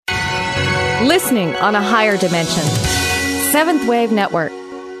Listening on a higher dimension. Seventh Wave Network.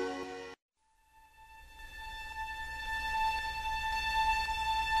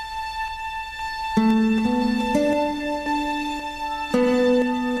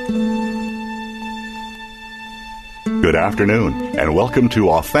 Good afternoon, and welcome to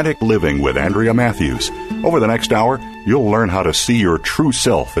Authentic Living with Andrea Matthews. Over the next hour, you'll learn how to see your true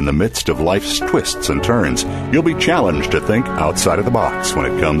self in the midst of life's twists and turns. You'll be challenged to think outside of the box when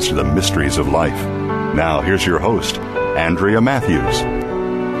it comes to the mysteries of life. Now, here's your host, Andrea Matthews.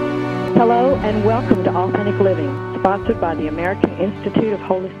 Hello, and welcome to Authentic Living, sponsored by the American Institute of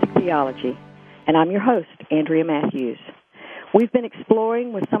Holistic Theology. And I'm your host, Andrea Matthews. We've been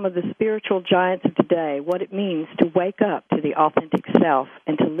exploring with some of the spiritual giants of today what it means to wake up to the authentic self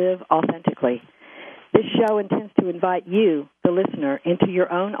and to live authentically. This show intends to invite you, the listener, into your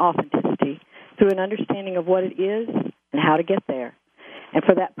own authenticity through an understanding of what it is and how to get there. And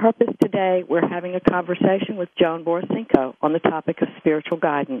for that purpose today, we're having a conversation with Joan Borysenko on the topic of spiritual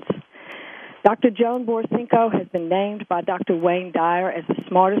guidance. Dr. Joan Borysenko has been named by Dr. Wayne Dyer as the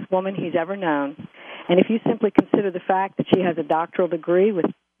smartest woman he's ever known. And if you simply consider the fact that she has a doctoral degree with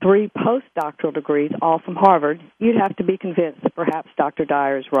 3 postdoctoral degrees, all from Harvard, you'd have to be convinced that perhaps Dr.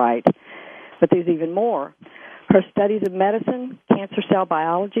 Dyer is right. But there's even more. Her studies of medicine, cancer cell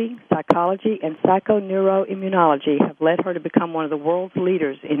biology, psychology, and psychoneuroimmunology have led her to become one of the world's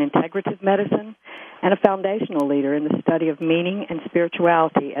leaders in integrative medicine and a foundational leader in the study of meaning and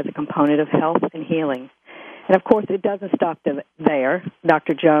spirituality as a component of health and healing. And, of course, it doesn't stop there.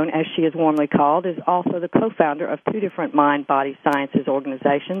 Dr. Joan, as she is warmly called, is also the co-founder of 2 different mind-body sciences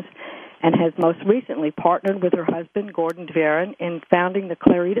organizations and has most recently partnered with her husband, Gordon Dveirdin, in founding the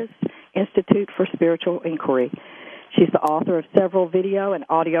Claritas Institute for Spiritual Inquiry. She's the author of several video and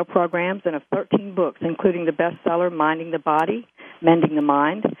audio programs and of 13 books, including the bestseller Minding the Body, Mending the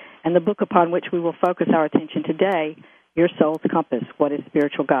Mind, and the book upon which we will focus our attention today, Your Soul's Compass, What is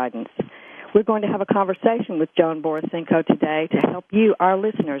Spiritual Guidance? We're going to have a conversation with Joan Borysenko today to help you, our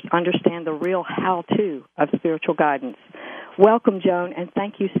listeners, understand the real how-to of spiritual guidance. Welcome, Joan, and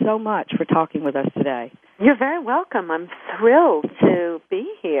thank you so much for talking with us today. You're very welcome. I'm thrilled to be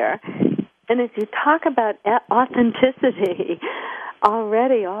here. And as you talk about authenticity,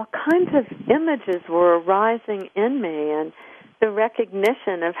 already all kinds of images were arising in me, and the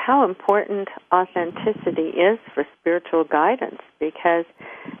recognition of how important authenticity is for spiritual guidance, because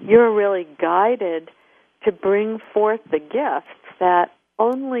you're really guided to bring forth the gifts that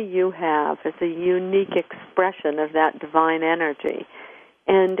only you have as a unique expression of that divine energy.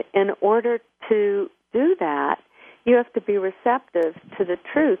 And in order to do that, you have to be receptive to the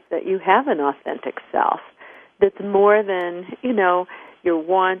truth that you have an authentic self that's more than, your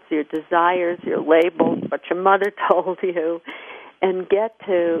wants, your desires, your labels, what your mother told you, and get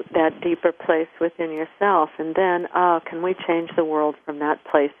to that deeper place within yourself. And then, can we change the world from that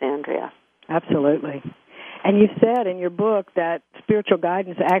place, Andrea? Absolutely. And you said in your book that spiritual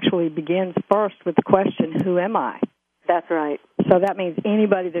guidance actually begins first with the question, who am I? That's right. So that means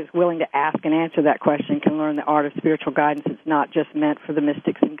anybody that's willing to ask and answer that question can learn the art of spiritual guidance. It's not just meant for the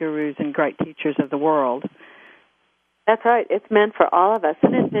mystics and gurus and great teachers of the world. That's right. It's meant for all of us.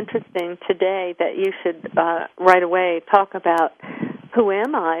 And it's interesting today that you should right away talk about who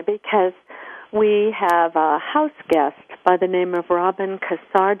am I, because we have a house guest by the name of Robin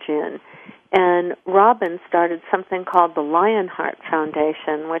Kasarjian. And Robin started something called the Lionheart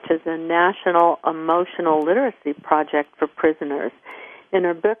Foundation, which is a national emotional literacy project for prisoners. In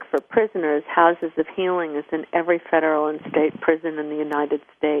her book for prisoners, Houses of Healing is in every federal and state prison in the United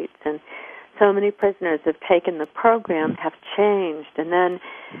States. And so many prisoners have taken the program, have changed, and then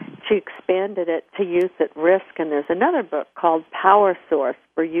she expanded it to youth at risk. And there's another book called Power Source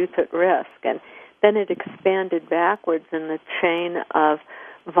for Youth at Risk. And then it expanded backwards in the chain of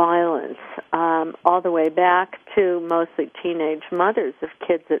violence, all the way back to mostly teenage mothers of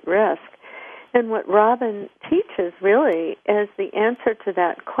kids at risk. And what Robin teaches really is the answer to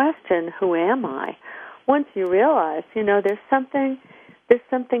that question, who am I? Once you realize, there's something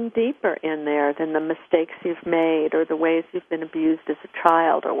deeper in there than the mistakes you've made or the ways you've been abused as a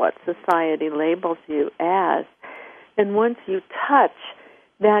child or what society labels you as. And once you touch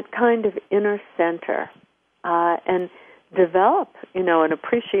that kind of inner center and develop, an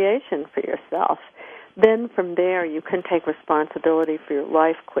appreciation for yourself, then from there you can take responsibility for your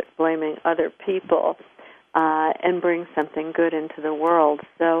life, quit blaming other people, and bring something good into the world.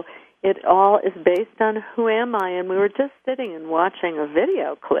 So it all is based on who am I? And we were just sitting and watching a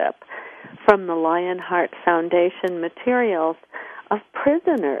video clip from the Lionheart Foundation materials of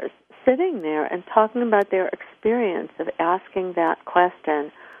prisoners sitting there and talking about their experience of asking that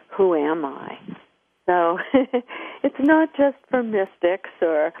question, who am I? So it's not just for mystics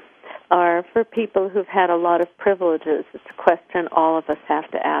or for people who've had a lot of privileges. It's a question all of us have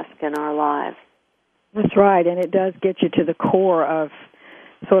to ask in our lives. That's right, and it does get you to the core of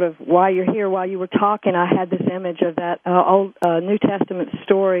sort of why you're here. While you were talking, I had this image of that old New Testament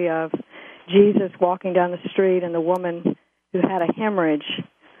story of Jesus walking down the street and the woman who had a hemorrhage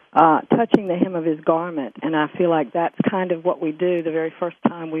touching the hem of his garment. And I feel like that's kind of what we do the very first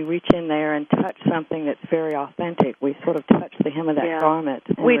time we reach in there and touch something that's very authentic. We sort of touch the hem of that garment.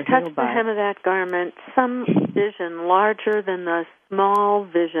 And we touch the hem of that garment, some vision larger than the small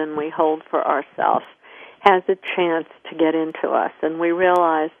vision we hold for ourselves has a chance to get into us. And we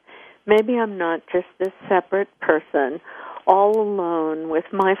realize maybe I'm not just this separate person all alone with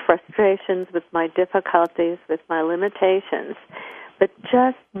my frustrations, with my difficulties, with my limitations, but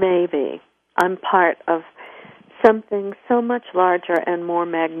just maybe I'm part of something so much larger and more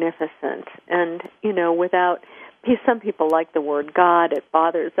magnificent. And, without, some people like the word God. It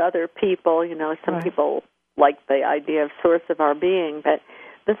bothers other people. Some people like the idea of source of our being, but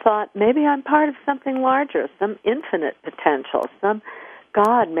the thought, maybe I'm part of something larger, some infinite potential, some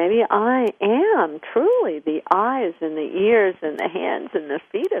God, maybe I am truly the eyes and the ears and the hands and the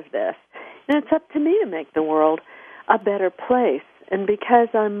feet of this. And it's up to me to make the world a better place. And because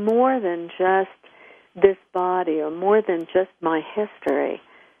I'm more than just this body or more than just my history,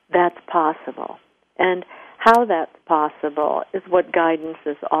 that's possible. And how that's possible is what guidance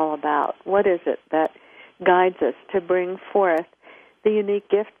is all about. What is it that guides us to bring forth the unique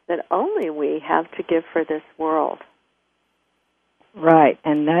gifts that only we have to give for this world? Right,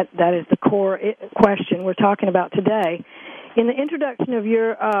 and that is the core question we're talking about today. In the introduction of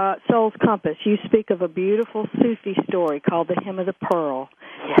your Soul's Compass, you speak of a beautiful Sufi story called The Hem of the Pearl.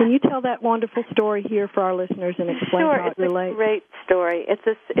 Yes. Can you tell that wonderful story here for our listeners and explain how it relates? Sure, it's a great story. It's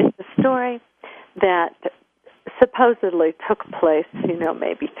a story that supposedly took place,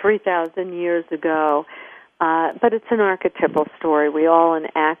 maybe 3,000 years ago, but it's an archetypal story. We all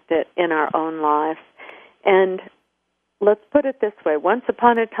enact it in our own lives. And let's put it this way. Once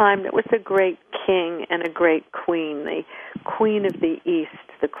upon a time, there was a great king and a great queen, the queen of the East,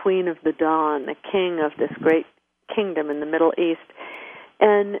 the queen of the dawn, the king of this great kingdom in the Middle East.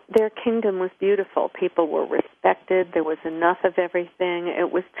 And their kingdom was beautiful. People were respected. There was enough of everything.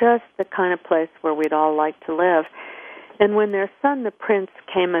 It was just the kind of place where we'd all like to live. And when their son, the prince,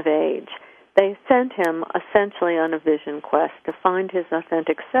 came of age, they sent him essentially on a vision quest to find his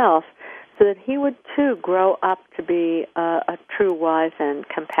authentic self so that he would, too, grow up to be a true, wise, and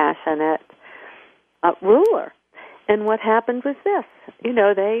compassionate ruler. And what happened was this.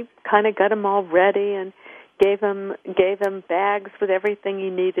 They kind of got him all ready and gave him bags with everything he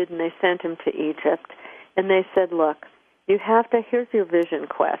needed, and they sent him to Egypt. And they said, look, here's your vision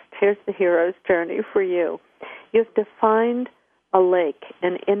quest. Here's the hero's journey for you. You have to find a lake,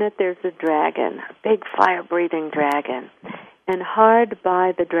 and in it there's a dragon, a big fire-breathing dragon. And hard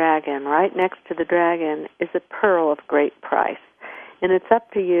by the dragon, right next to the dragon, is a pearl of great price. And it's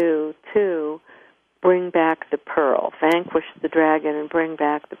up to you to bring back the pearl, vanquish the dragon and bring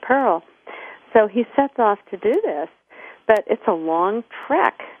back the pearl. So he sets off to do this, but it's a long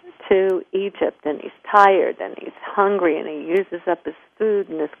trek to Egypt, and he's tired, and he's hungry, and he uses up his food,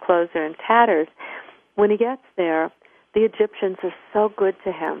 and his clothes are in tatters. When he gets there, the Egyptians are so good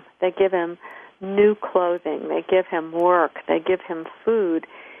to him. They give him new clothing, they give him work, they give him food,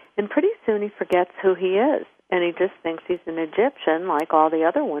 and pretty soon he forgets who he is, and he just thinks he's an Egyptian like all the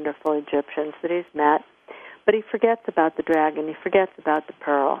other wonderful Egyptians that he's met, but he forgets about the dragon, he forgets about the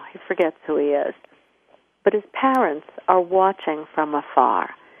pearl, he forgets who he is. But his parents are watching from afar,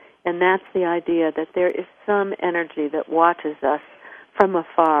 and that's the idea that there is some energy that watches us from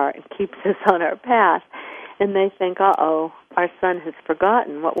afar and keeps us on our path, and they think, uh-oh, our son has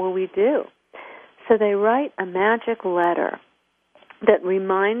forgotten, what will we do? So they write a magic letter that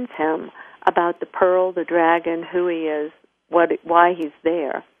reminds him about the pearl, the dragon, who he is, why he's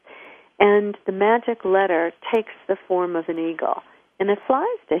there. And the magic letter takes the form of an eagle, and it flies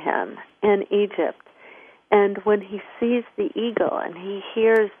to him in Egypt. And when he sees the eagle and he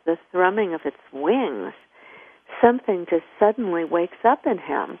hears the thrumming of its wings, something just suddenly wakes up in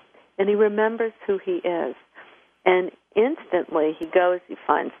him, and he remembers who he is. And instantly he goes, he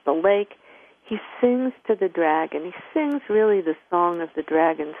finds the lake, he sings to the dragon. He sings really the song of the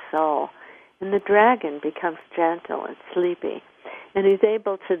dragon's soul. And the dragon becomes gentle and sleepy. And he's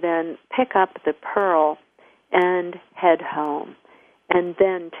able to then pick up the pearl and head home, and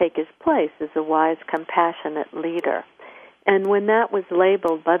then take his place as a wise, compassionate leader. And when that was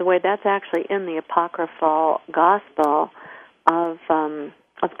labeled, by the way, that's actually in the apocryphal gospel of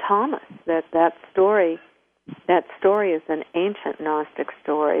Thomas. That story is an ancient Gnostic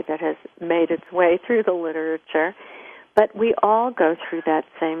story that has made its way through the literature. But we all go through that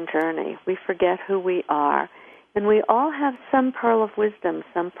same journey. We forget who we are. And we all have some pearl of wisdom,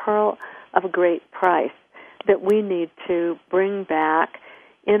 some pearl of great price that we need to bring back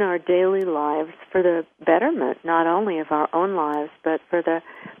in our daily lives for the betterment, not only of our own lives, but for the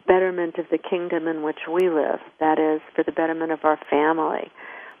betterment of the kingdom in which we live. That is, for the betterment of our family,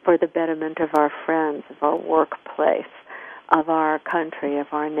 for the betterment of our friends, of our workplace, of our country, of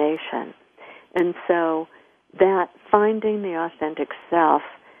our nation. And so that finding the authentic self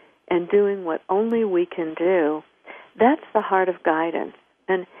and doing what only we can do, that's the heart of guidance.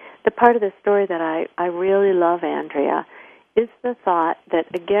 And the part of the story that I really love, Andrea, is the thought that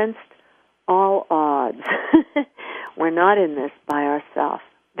against all odds, we're not in this by ourselves.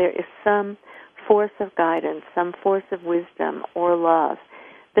 There is some force of guidance, some force of wisdom or love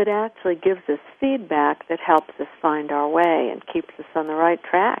that actually gives us feedback that helps us find our way and keeps us on the right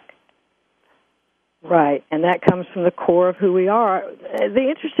track. Right, and that comes from the core of who we are.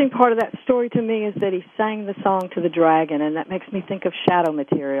 The interesting part of that story to me is that he sang the song to the dragon, and that makes me think of shadow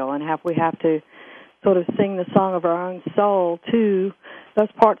material and how we have to sort of sing the song of our own soul to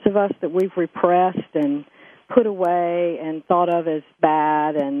those parts of us that we've repressed and put away and thought of as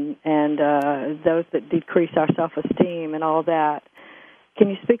bad, and those that decrease our self-esteem and all that. Can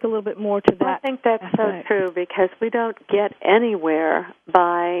you speak a little bit more to that? I think that's so true, because we don't get anywhere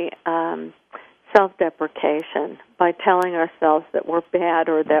by self-deprecation, by telling ourselves that we're bad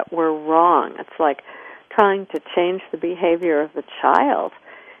or that we're wrong. It's like trying to change the behavior of a child.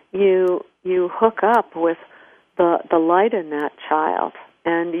 You hook up with the light in that child,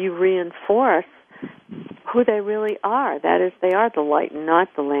 and you reinforce who they really are. That is, they are the light, not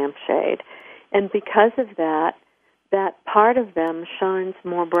the lampshade. And because of that, that part of them shines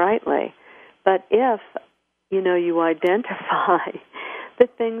more brightly. But if, you identify the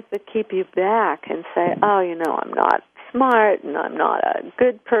things that keep you back and say, I'm not smart and I'm not a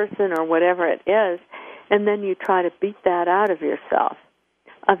good person or whatever it is, and then you try to beat that out of yourself,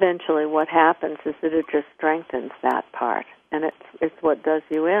 eventually what happens is that it just strengthens that part, and it's what does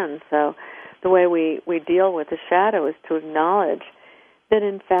you in. So the way we deal with the shadow is to acknowledge that,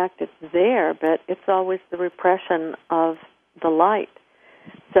 in fact, it's there, but it's always the repression of the light.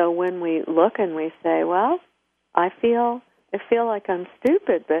 So when we look and we say, well, I feel like I'm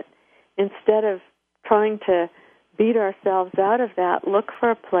stupid, but instead of trying to beat ourselves out of that, look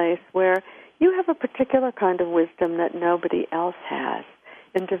for a place where you have a particular kind of wisdom that nobody else has,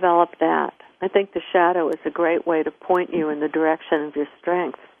 and develop that. I think the shadow is a great way to point you in the direction of your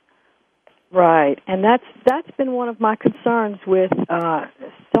strengths. Right, and that's been one of my concerns with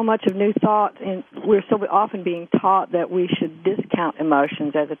so much of New Thought, and we're so often being taught that we should discount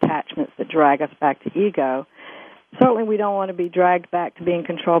emotions as attachments that drag us back to ego. Certainly we don't want to be dragged back to being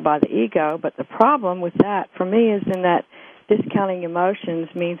controlled by the ego, but the problem with that, for me, is in that discounting emotions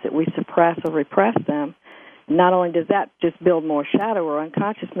means that we suppress or repress them. Not only does that just build more shadow or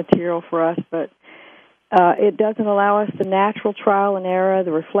unconscious material for us, but it doesn't allow us the natural trial and error,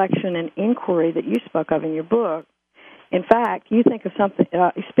 the reflection and inquiry that you spoke of in your book. In fact, you speak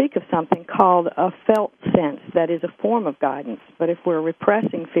of something called a felt sense that is a form of guidance. But if we're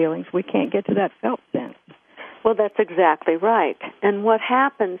repressing feelings, we can't get to that felt sense. Well, that's exactly right. And what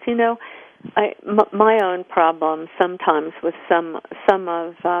happens, my own problem sometimes with some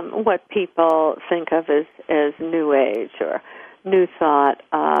of what people think of as New Age or New Thought,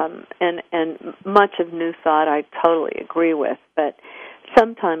 and much of New Thought I totally agree with, but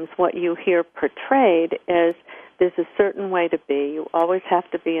sometimes what you hear portrayed is there's a certain way to be. You always have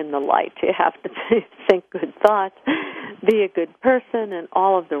to be in the light. You have to think good thoughts, be a good person, and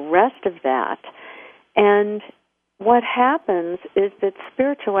all of the rest of that. And what happens is that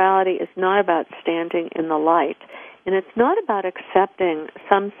spirituality is not about standing in the light, and it's not about accepting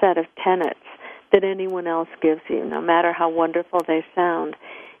some set of tenets that anyone else gives you, no matter how wonderful they sound.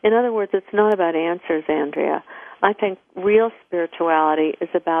 In other words, it's not about answers, Andrea. I think real spirituality is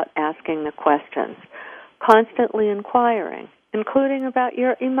about asking the questions, constantly inquiring, including about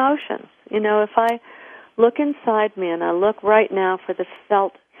your emotions. If I look inside me and I look right now for the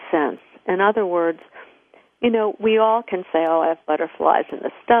felt sense, in other words, we all can say, I have butterflies in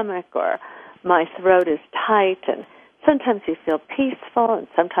the stomach, or my throat is tight, and sometimes you feel peaceful, and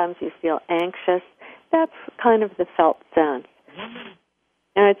sometimes you feel anxious. That's kind of the felt sense.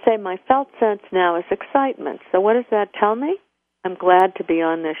 And I'd say my felt sense now is excitement. So what does that tell me? I'm glad to be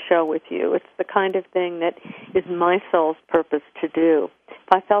on this show with you. It's the kind of thing that is my soul's purpose to do.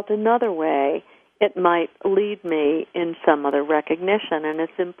 If I felt another way, it might lead me in some other recognition. And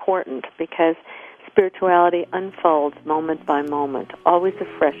it's important because spirituality unfolds moment by moment, always a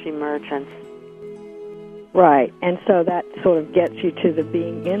fresh emergence. Right, and so that sort of gets you to the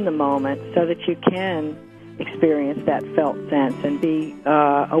being in the moment so that you can experience that felt sense and be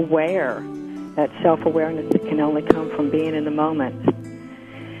aware, that self-awareness that can only come from being in the moment.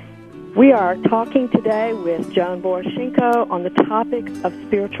 We are talking today with Joan Borysenko on the topic of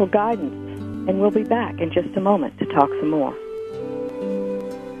spiritual guidance, and we'll be back in just a moment to talk some more.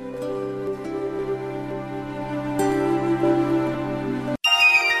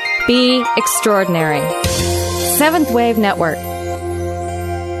 Be extraordinary. Seventh Wave Network.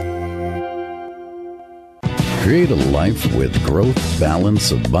 Create a life with growth,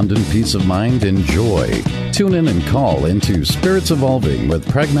 balance, abundant peace of mind, and joy. Tune in and call into Spirits Evolving with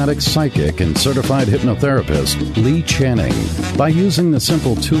pragmatic psychic and certified hypnotherapist Lee Channing. By using the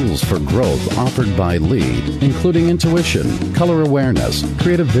simple tools for growth offered by Lee, including intuition, color awareness,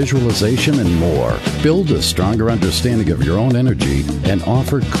 creative visualization, and more, build a stronger understanding of your own energy and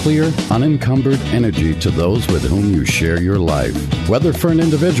offer clear, unencumbered energy to those with whom you share your life. Whether for an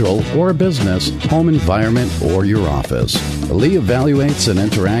individual or a business, home environment, or your office. Lee evaluates and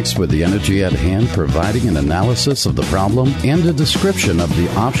interacts with the energy at hand, providing an analysis of the problem and a description of the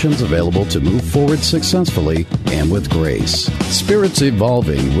options available to move forward successfully and with grace. Spirits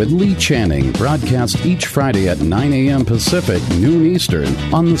Evolving with Lee Channing broadcast each Friday at 9 a.m. Pacific, noon Eastern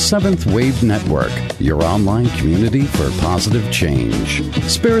on the Seventh Wave Network, your online community for positive change.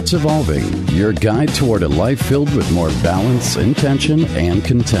 Spirits Evolving, your guide toward a life filled with more balance, intention, and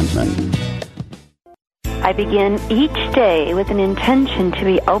contentment. I begin each day with an intention to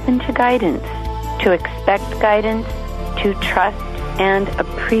be open to guidance, to expect guidance, to trust and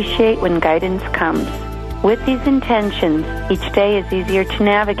appreciate when guidance comes. With these intentions, each day is easier to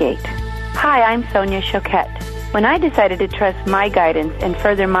navigate. Hi, I'm Sonia Choquette. When I decided to trust my guidance and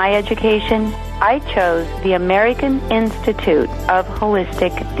further my education, I chose the American Institute of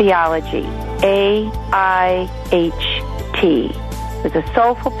Holistic Theology, AIHT, with a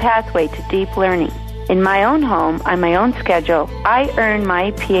soulful pathway to deep learning. In my own home, on my own schedule, I earned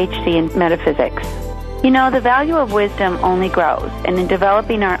my PhD in metaphysics. You know, the value of wisdom only grows, and in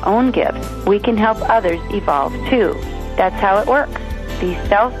developing our own gifts, we can help others evolve too. That's how it works. These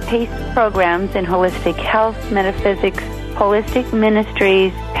self-paced programs in holistic health, metaphysics, holistic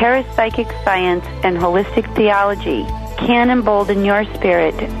ministries, parapsychic science, and holistic theology can embolden your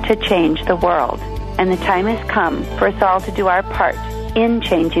spirit to change the world. And the time has come for us all to do our part in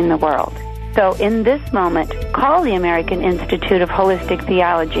changing the world. So in this moment, call the American Institute of Holistic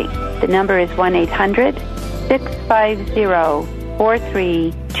Theology. The number is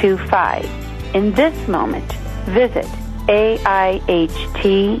 1-800-650-4325. In this moment, visit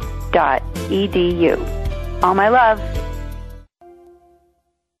aiht.edu. All my love.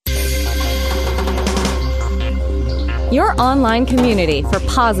 Your online community for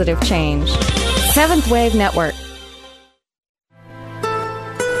positive change. Seventh Wave Network.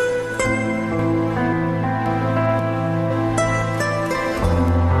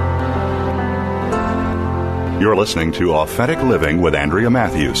 You're listening to Authentic Living with Andrea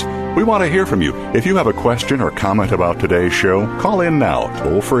Matthews. We want to hear from you. If you have a question or comment about today's show, call in now,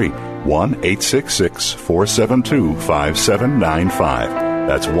 toll-free, 1-866-472-5795.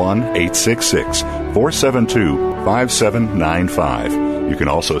 That's 1-866-472-5795. You can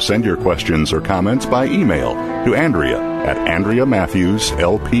also send your questions or comments by email to Andrea at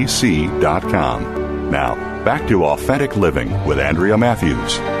AndreaMatthewsLPC.com. Now, back to Authentic Living with Andrea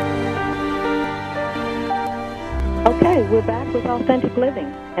Matthews. Okay, we're back with Authentic Living,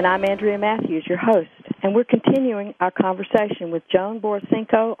 and I'm Andrea Matthews, your host, and we're continuing our conversation with Joan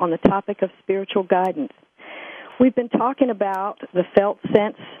Borysenko on the topic of spiritual guidance. We've been talking about the felt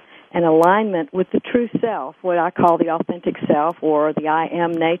sense and alignment with the true self, what I call the authentic self or the I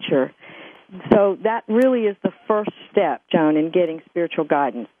am nature. So that really is the first step, Joan, in getting spiritual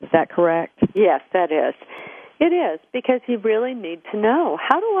guidance. Is that correct? Yes, that is. It is, because you really need to know.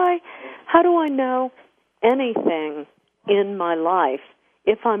 How do I know anything in my life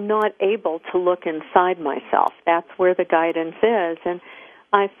if I'm not able to look inside myself? That's where the guidance is. And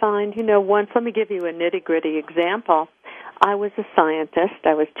I find, let me give you a nitty-gritty example. I was a scientist.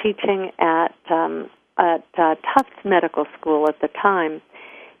 I was teaching at Tufts Medical School at the time,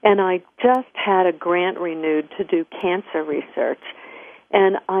 and I just had a grant renewed to do cancer research.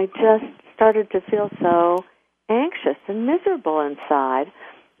 And I just started to feel so anxious and miserable inside.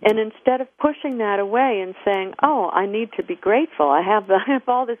 And instead of pushing that away and saying, oh, I need to be grateful, I have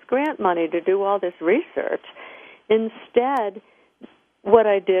all this grant money to do all this research, instead what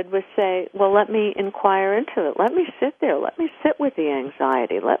I did was say, well, let me inquire into it. Let me sit there. Let me sit with the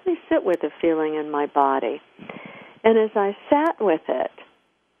anxiety. Let me sit with the feeling in my body. And as I sat with it,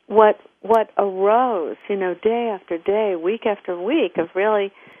 what arose, day after day, week after week, of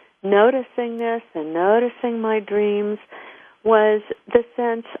really noticing this and noticing my dreams, was the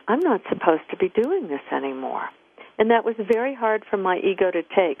sense, I'm not supposed to be doing this anymore. And that was very hard for my ego to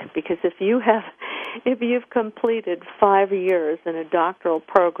take, because if you've completed 5 years in a doctoral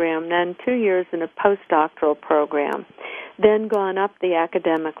program, then 2 years in a postdoctoral program, then gone up the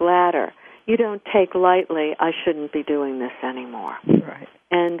academic ladder, you don't take lightly, I shouldn't be doing this anymore. Right.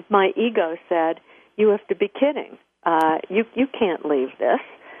 And my ego said, you have to be kidding. You can't leave this.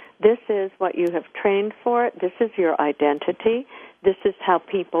 This is what you have trained for. This is your identity. This is how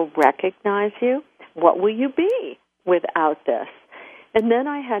people recognize you. What will you be without this? And then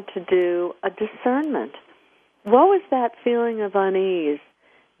I had to do a discernment. What was that feeling of unease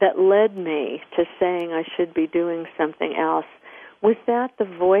that led me to saying I should be doing something else? Was that the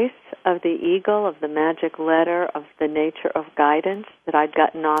voice of the eagle, of the magic letter, of the nature of guidance, that I'd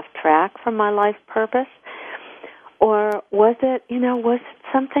gotten off track from my life purpose? Or was it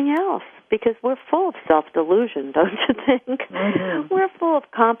something else? Because we're full of self-delusion, don't you think? Mm-hmm. We're full of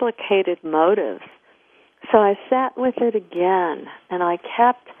complicated motives. So I sat with it again, and I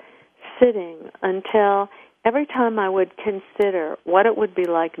kept sitting until every time I would consider what it would be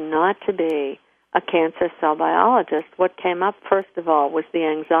like not to be a cancer cell biologist, what came up first of all was the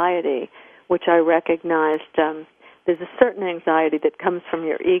anxiety, which I recognized. There's a certain anxiety that comes from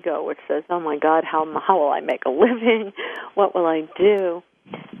your ego, which says, oh, my God, how will I make a living? What will I do?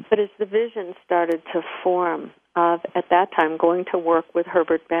 But as the vision started to form of, at that time, going to work with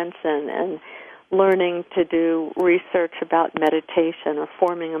Herbert Benson and learning to do research about meditation or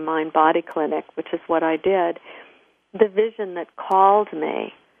forming a mind-body clinic, which is what I did, the vision that called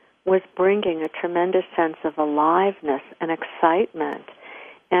me was bringing a tremendous sense of aliveness and excitement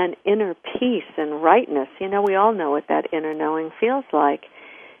and inner peace and rightness. We all know what that inner knowing feels like.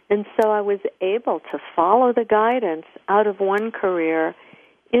 And so I was able to follow the guidance out of one career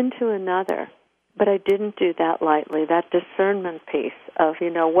into another. But I didn't do that lightly, that discernment piece of,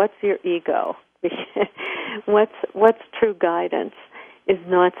 what's your ego? What's true guidance is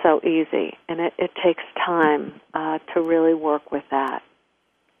not so easy, and it takes time to really work with that.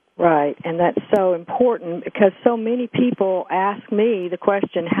 Right, and that's so important because so many people ask me the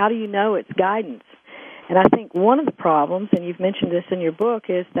question, how do you know it's guidance? And I think one of the problems, and you've mentioned this in your book,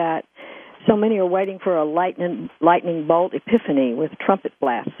 is that so many are waiting for a lightning bolt epiphany with trumpet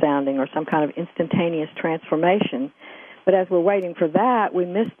blast sounding or some kind of instantaneous transformation. But as we're waiting for that, we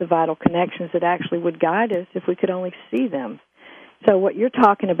miss the vital connections that actually would guide us if we could only see them. So what you're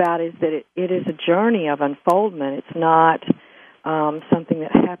talking about is that it is a journey of unfoldment. It's not something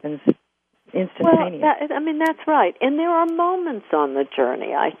that happens instantaneously. Well, that's right. And there are moments on the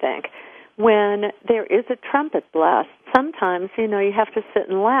journey, I think, when there is a trumpet blast. Sometimes, you have to sit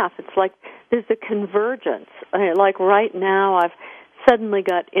and laugh. It's like there's a convergence. Like right now, I've suddenly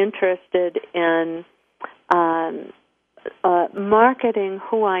got interested in marketing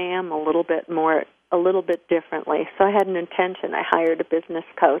who I am a little bit differently. So I had an intention. I hired a business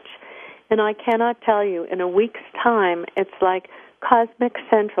coach. And I cannot tell you, in a week's time, it's like cosmic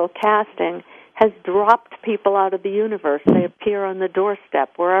central casting has dropped people out of the universe. They appear on the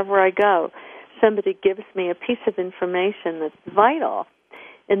doorstep wherever I go. Somebody gives me a piece of information that's vital.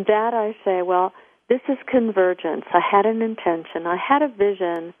 And that I say, well, this is convergence. I had an intention. I had a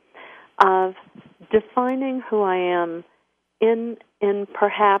vision of defining who I am in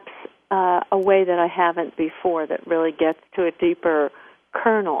perhaps a way that I haven't before, that really gets to a deeper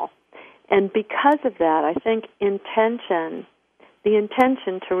kernel. And because of that, I think the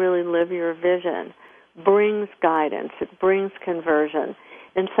intention to really live your vision brings guidance. It brings conversion.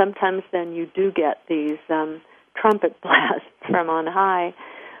 And sometimes then you do get these trumpet blasts from on high.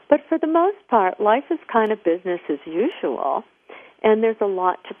 But for the most part, life is kind of business as usual, and there's a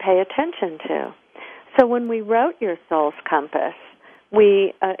lot to pay attention to. So when we wrote Your Soul's Compass,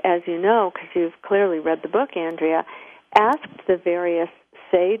 we, as you know, because you've clearly read the book, Andrea, asked the various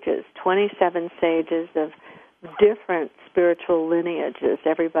sages, 27 sages of different spiritual lineages,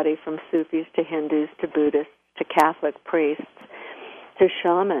 everybody from Sufis to Hindus to Buddhists to Catholic priests to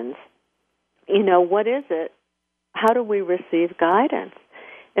shamans, what is it? How do we receive guidance?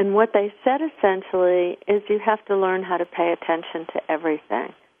 And what they said essentially is you have to learn how to pay attention to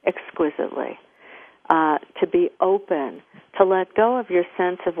everything exquisitely, to be open, to let go of your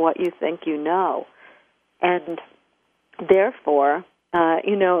sense of what you think you know. And therefore,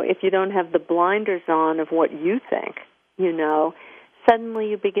 if you don't have the blinders on of what you think, suddenly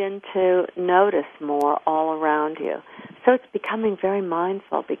you begin to notice more all around you. So it's becoming very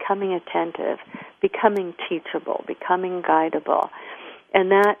mindful, becoming attentive, becoming teachable, becoming guidable. And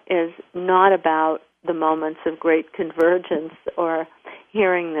that is not about the moments of great convergence or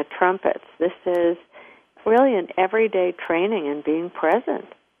hearing the trumpets. This is really an everyday training in being present.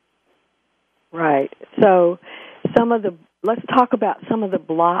 Right. So let's talk about some of the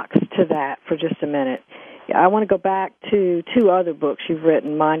blocks to that for just a minute. I want to go back to two other books you've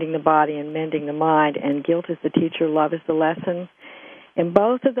written, Minding the Body and Mending the Mind, and Guilt is the Teacher, Love is the Lesson. In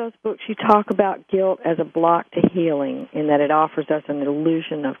both of those books, you talk about guilt as a block to healing, in that it offers us an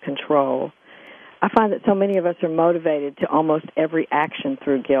illusion of control. I find that so many of us are motivated to almost every action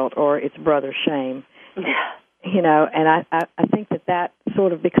through guilt or its brother, shame. You know, and I think that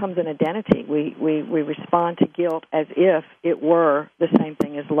sort of becomes an identity. We respond to guilt as if it were the same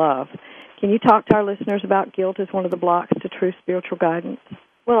thing as love. Can you talk to our listeners about guilt as one of the blocks to true spiritual guidance?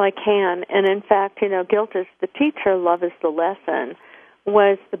 Well, I can. And in fact, Guilt is the Teacher, Love is the Lesson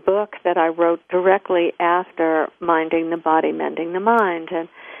was the book that I wrote directly after Minding the Body, Mending the Mind. And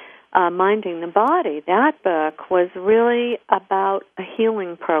Minding the Body, that book was really about a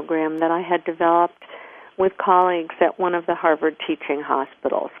healing program that I had developed with colleagues at one of the Harvard teaching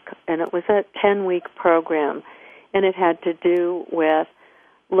hospitals. And it was a 10-week program, and it had to do with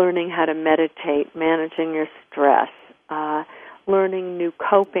learning how to meditate, managing your stress, learning new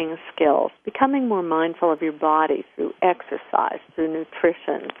coping skills, becoming more mindful of your body through exercise, through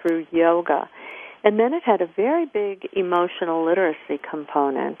nutrition, through yoga. And then it had a very big emotional literacy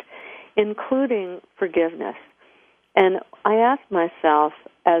component, including forgiveness. And I asked myself,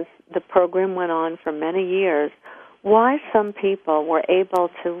 as the program went on for many years, why some people were able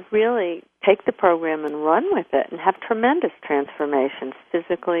to really take the program and run with it and have tremendous transformations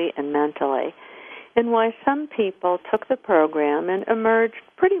physically and mentally, and why some people took the program and emerged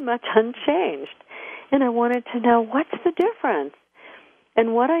pretty much unchanged. And I wanted to know, what's the difference?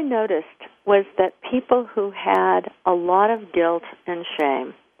 And what I noticed was that people who had a lot of guilt and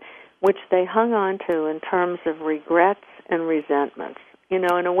shame, which they hung on to in terms of regrets and resentments, in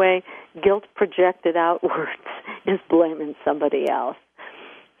a way, guilt projected outwards is blaming somebody else.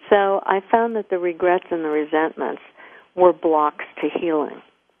 So I found that the regrets and the resentments were blocks to healing.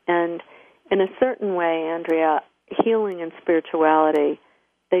 And in a certain way, Andrea, healing and spirituality,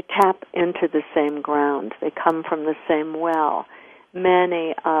 they tap into the same ground. They come from the same well.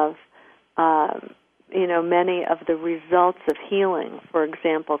 Many of the results of healing, for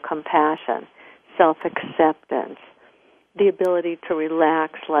example, compassion, self-acceptance, the ability to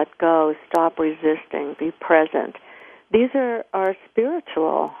relax, let go, stop resisting, be present. These are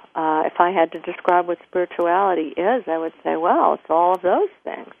spiritual. If I had to describe what spirituality is, I would say, well, it's all of those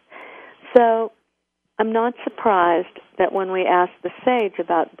things. So I'm not surprised that when we ask the sage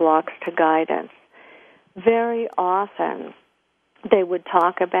about blocks to guidance, very often they would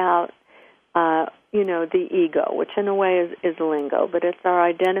talk about, the ego, which in a way is lingo, but it's our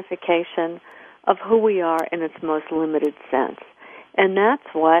identification of who we are in its most limited sense. And that's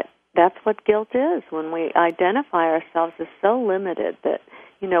what guilt is, when we identify ourselves as so limited that,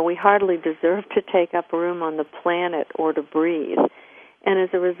 we hardly deserve to take up room on the planet or to breathe. And as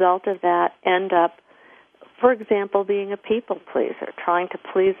a result of that, end up, for example, being a people pleaser, trying to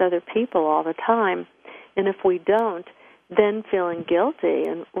please other people all the time. And if we don't, then feeling guilty.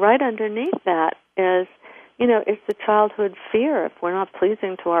 And right underneath that is, it's the childhood fear. If we're not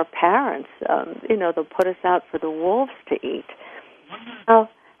pleasing to our parents, they'll put us out for the wolves to eat.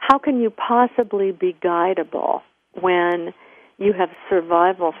 How can you possibly be guidable when you have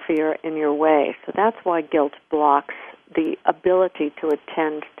survival fear in your way? So that's why guilt blocks the ability to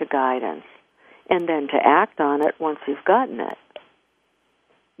attend to guidance and then to act on it once you've gotten it.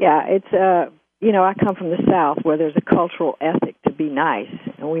 Yeah, it's, I come from the South where there's a cultural ethic to be nice.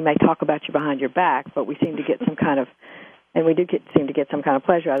 And we may talk about you behind your back, but we seem to get some kind of, and we do seem to get some kind of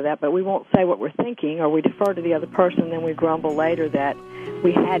pleasure out of that, but we won't say what we're thinking, or we defer to the other person, and then we grumble later that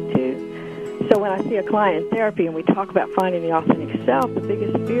we had to. So when I see a client in therapy and we talk about finding the authentic self, the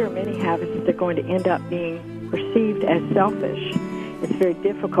biggest fear many have is that they're going to end up being perceived as selfish. It's very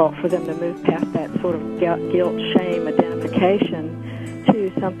difficult for them to move past that sort of guilt, shame, identification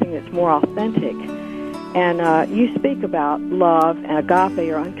to something that's more authentic. And you speak about love and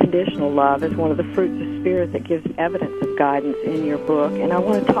agape, or unconditional love, as one of the fruits of spirit that gives evidence of guidance in your book. And I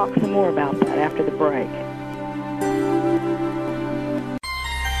want to talk some more about that after the break.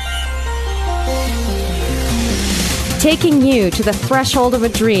 Taking you to the threshold of a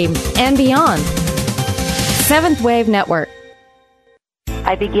dream and beyond. Seventh Wave Network.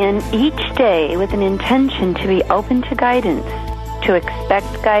 I begin each day with an intention to be open to guidance. to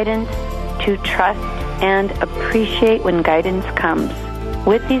expect guidance, to trust and appreciate when guidance comes.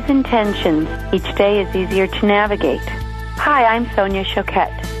 With these intentions, each day is easier to navigate. Hi, I'm Sonia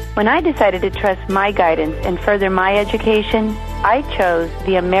Choquette. When I decided to trust my guidance and further my education, I chose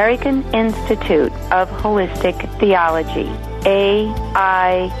the American Institute of Holistic Theology,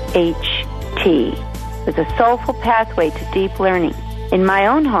 AIHT. It's a soulful pathway to deep learning. In my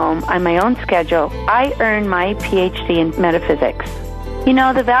own home, on my own schedule, I earned my PhD in metaphysics. You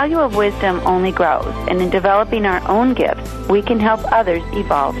know, the value of wisdom only grows, and in developing our own gifts, we can help others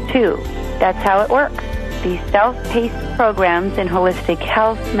evolve too. That's how it works. These self-paced programs in holistic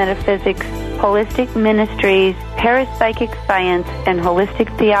health, metaphysics, holistic ministries, parapsychic science, and holistic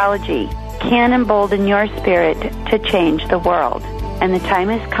theology can embolden your spirit to change the world. And the time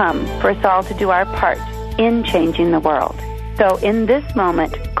has come for us all to do our part in changing the world. So in this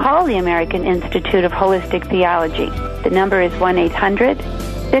moment, call the American Institute of Holistic Theology. The number is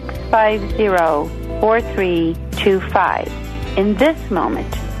 1-800-650-4325. In this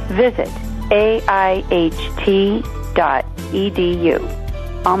moment, visit aiht.edu.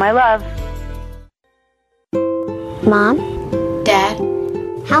 All my love. Mom? Dad?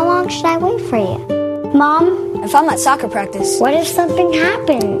 How long should I wait for you? Mom? If I'm at soccer practice. What if something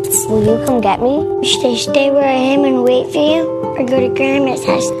happens? Will you come get me? Should I stay where I am and wait for you? Or go to Grandma's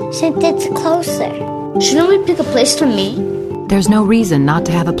house since it's closer? Shouldn't we pick a place for me? There's no reason not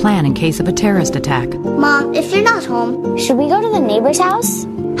to have a plan in case of a terrorist attack. Mom, if you're not home, should we go to the neighbor's house?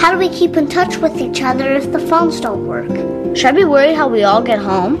 How do we keep in touch with each other if the phones don't work? Should I be worried how we all get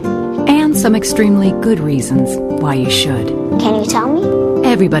home? And some extremely good reasons why you should. Can you tell me?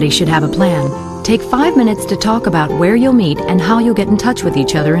 Everybody should have a plan. Take 5 minutes to talk about where you'll meet and how you'll get in touch with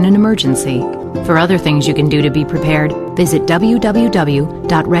each other in an emergency. For other things you can do to be prepared, visit www.ready.gov.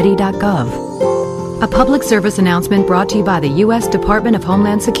 A public service announcement brought to you by the U.S. Department of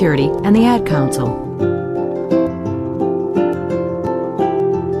Homeland Security and the Ad Council.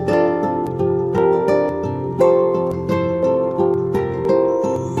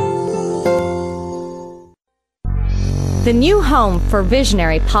 The new home for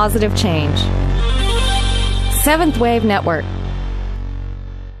visionary positive change. Seventh Wave Network.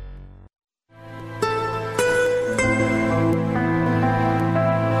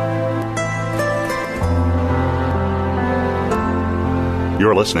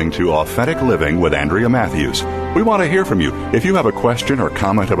 You're listening to Authentic Living with Andrea Matthews. We want to hear from you. If you have a question or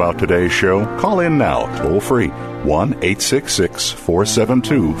comment about today's show, call in now, toll free,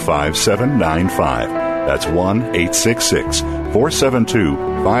 1-866-472-5795. That's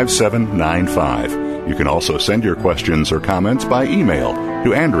 1-866-472-5795. You can also send your questions or comments by email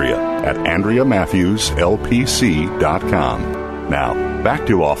to Andrea at AndreaMatthewsLPC.com. Now, back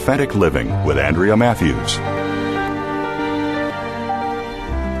to Authentic Living with Andrea Matthews.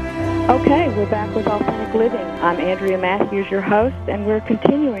 Okay, we're back with Authentic Living. I'm Andrea Matthews, your host, and we're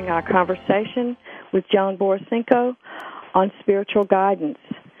continuing our conversation with Joan Borysenko on spiritual guidance.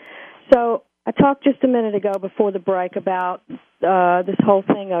 So I talked just a minute ago before the break about this whole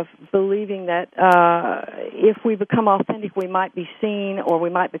thing of believing that if we become authentic, we might be seen or we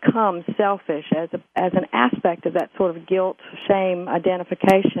might become selfish as an aspect of that sort of guilt, shame,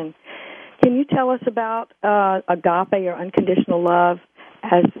 identification. Can you tell us about agape or unconditional love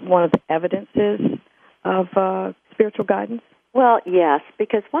as one of the evidences of spiritual guidance? Well, yes,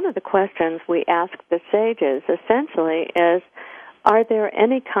 because one of the questions we ask the sages essentially is, are there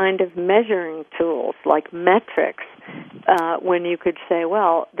any kind of measuring tools like metrics when you could say,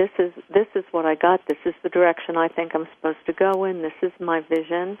 well, this is what I got, this is the direction I think I'm supposed to go in, this is my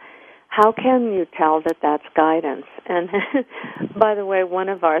vision? How can you tell that that's guidance? And by the way, one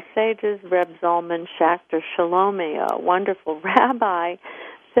of our sages, Reb Zalman Schachter Shalomi, a wonderful rabbi,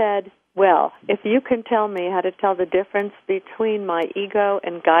 said, well, if you can tell me how to tell the difference between my ego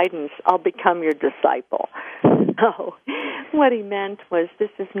and guidance, I'll become your disciple. So what he meant was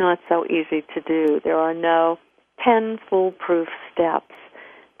this is not so easy to do. There are no 10 foolproof steps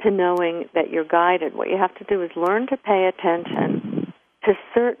to knowing that you're guided. What you have to do is learn to pay attention to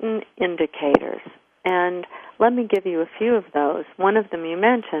certain indicators. And let me give you a few of those. One of them you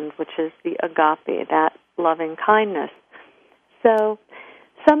mentioned, which is the agape, that loving kindness. So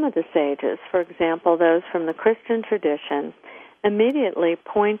some of the sages, for example, those from the Christian tradition, immediately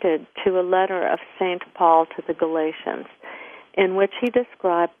pointed to a letter of St. Paul to the Galatians in which he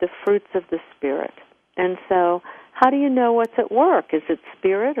described the fruits of the Spirit. And so how do you know what's at work? Is it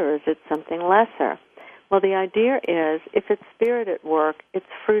spirit or is it something lesser? Well, the idea is if it's spirit at work, its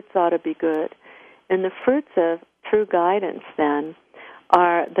fruits ought to be good. And the fruits of true guidance, then,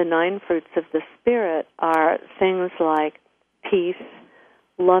 are the 9 fruits of the Spirit are things like peace,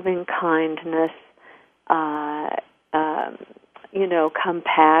 loving kindness,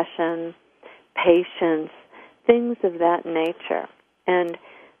 compassion, patience, things of that nature. And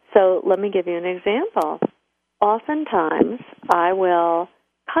so let me give you an example. Oftentimes, I will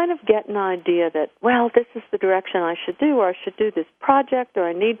kind of get an idea that, well, this is the direction I should do, or I should do this project, or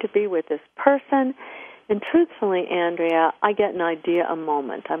I need to be with this person. And truthfully, Andrea, I get an idea a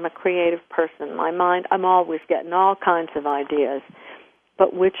moment. I'm a creative person. My mind, I'm always getting all kinds of ideas,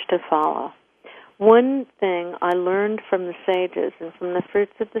 but which to follow? One thing I learned from the sages and from the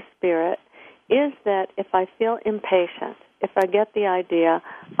fruits of the Spirit is that if I feel impatient, if I get the idea,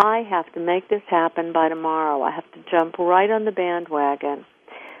 I have to make this happen by tomorrow, I have to jump right on the bandwagon,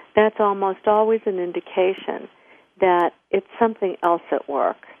 that's almost always an indication that it's something else at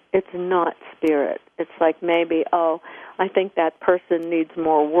work. It's not spirit. It's like maybe, I think that person needs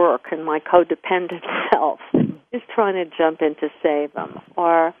more work, and my codependent self is trying to jump in to save them.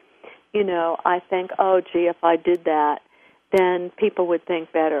 Or, I think, if I did that, then people would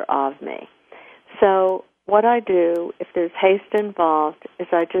think better of me. So what I do, if there's haste involved, is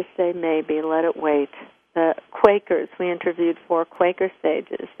I just say maybe, let it wait. The Quakers, we interviewed 4 Quaker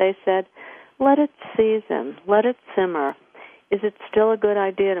sages. They said, let it season, let it simmer. Is it still a good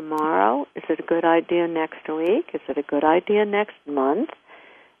idea tomorrow? Is it a good idea next week? Is it a good idea next month?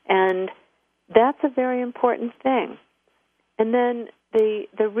 And that's a very important thing. And then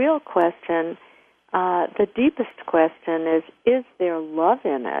the real question, the deepest question is there love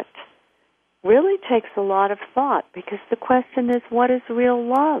in it? Really takes a lot of thought, because the question is, what is real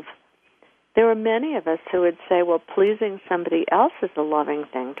love? There are many of us who would say, well, pleasing somebody else is a loving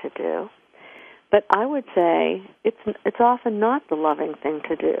thing to do. But I would say it's often not the loving thing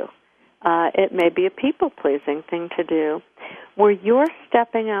to do. It may be a people-pleasing thing to do, where you're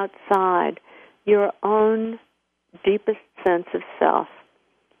stepping outside your own deepest sense of self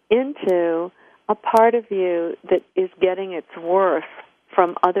into a part of you that is getting its worth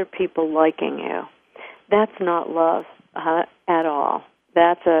from other people liking you. That's not love at all.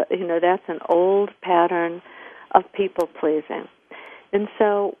 That's an old pattern of people-pleasing. And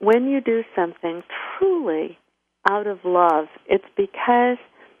so when you do something truly out of love, it's because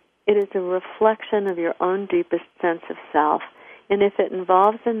it is a reflection of your own deepest sense of self. And if it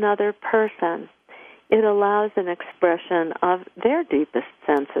involves another person, it allows an expression of their deepest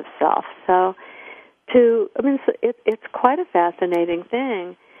sense of self. So it's quite a fascinating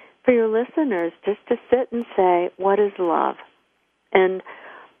thing for your listeners just to sit and say, what is love? And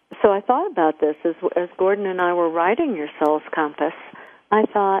so I thought about this as Gordon and I were writing Your Soul's Compass. I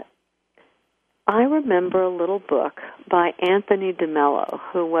thought, I remember a little book by Anthony de Mello,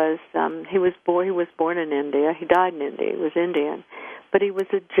 who was he was born in India. He died in India. He was Indian, but he was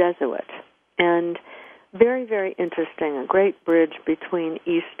a Jesuit, and very, very interesting. A great bridge between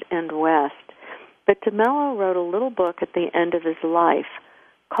East and West. But de Mello wrote a little book at the end of his life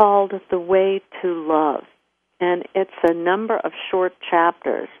called The Way to Love, and it's a number of short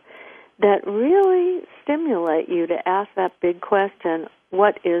chapters that really stimulate you to ask that big question,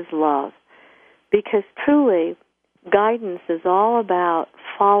 what is love? Because truly, guidance is all about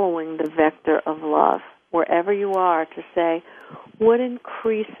following the vector of love, wherever you are, to say, what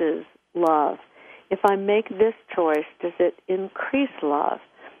increases love? If I make this choice, does it increase love?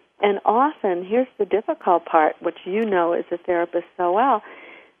 And often, here's the difficult part, which you know as a therapist so well,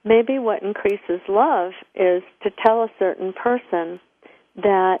 maybe what increases love is to tell a certain person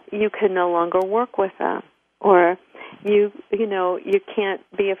that you can no longer work with them, or you can't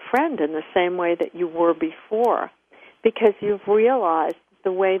be a friend in the same way that you were before, because you've realized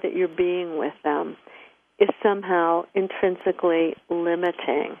the way that you're being with them is somehow intrinsically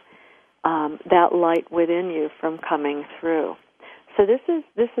limiting that light within you from coming through. So this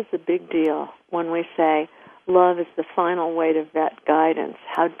is a big deal when we say love is the final way to vet guidance.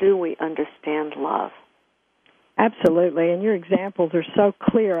 How do we understand love? Absolutely, and your examples are so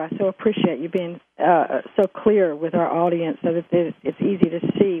clear. I so appreciate you being so clear with our audience so that it's easy to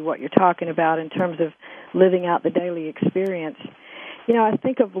see what you're talking about in terms of living out the daily experience. I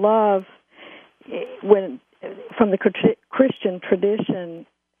think of love when, from the Christian tradition,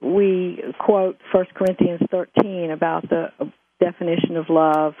 we quote 1 Corinthians 13 about the definition of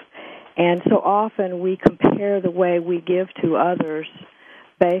love, and so often we compare the way we give to others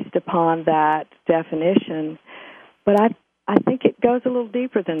based upon that definition. But I think it goes a little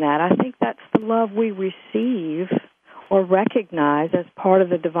deeper than that. I think that's the love we receive or recognize as part of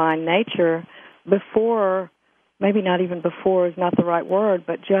the divine nature before, maybe not even before is not the right word,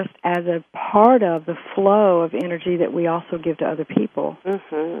 but just as a part of the flow of energy that we also give to other people.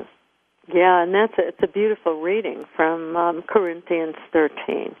 Mm-hmm. Yeah, and it's a beautiful reading from Corinthians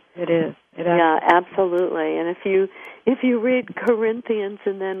 13. It is. Yeah, absolutely. And if you read Corinthians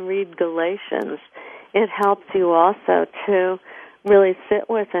and then read Galatians, it helps you also to really sit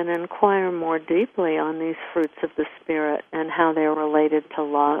with and inquire more deeply on these fruits of the Spirit and how they're related to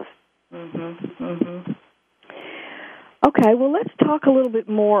love. Mm-hmm. Mm-hmm. Okay, well, let's talk a little bit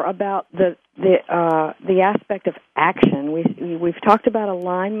more about the aspect of action. We've talked about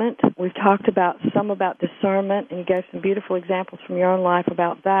alignment. We've talked about discernment, and you gave some beautiful examples from your own life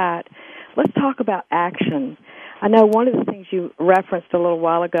about that. Let's talk about action. I know one of the things you referenced a little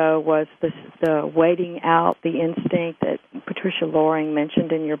while ago was the waiting out the instinct that Patricia Loring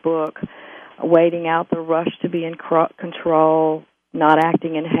mentioned in your book, waiting out the rush to be in control, not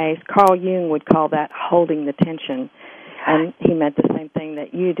acting in haste. Carl Jung would call that holding the tension. And he meant the same thing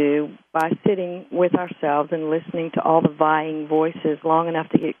that you do by sitting with ourselves and listening to all the vying voices long enough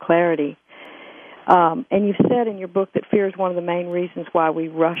to get clarity. And you've said in your book that fear is one of the main reasons why we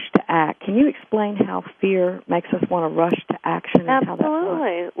rush to act. Can you explain how fear makes us want to rush to action? And Absolutely. How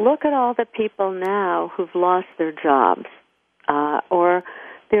that works? Look at all the people now who've lost their jobs or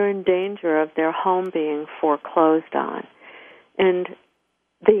they're in danger of their home being foreclosed on. And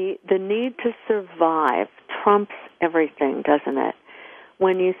the need to survive trumps everything, doesn't it?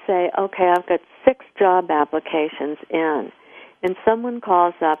 When you say, okay, I've got 6 job applications in, and someone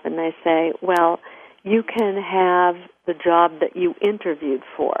calls up and they say, well, you can have the job that you interviewed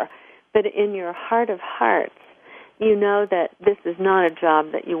for, but in your heart of hearts, you know that this is not a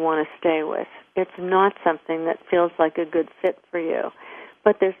job that you want to stay with. It's not something that feels like a good fit for you.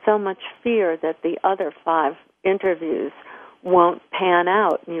 But there's so much fear that the other 5 interviews won't pan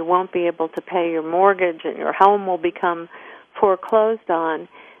out, and you won't be able to pay your mortgage, and your home will become foreclosed on,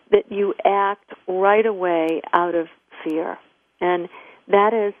 that you act right away out of fear. And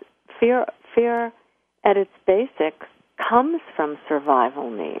that is fear. Fear at its basic comes from survival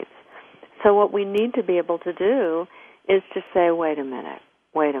needs. So what we need to be able to do is to say, wait a minute.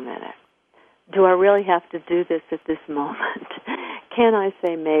 Do I really have to do this at this moment? Can I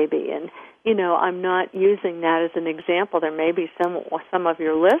say maybe? And, I'm not using that as an example. There may be some of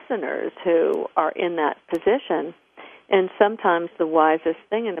your listeners who are in that position, and sometimes the wisest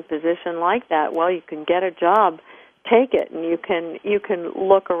thing in a position like that, well, you can get a job, take it, and you can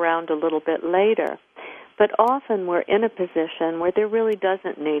look around a little bit later. But often we're in a position where there really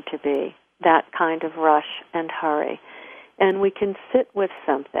doesn't need to be that kind of rush and hurry, and we can sit with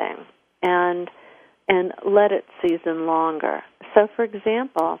something and let it season longer. So, for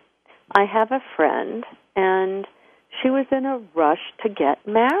example, I have a friend, and she was in a rush to get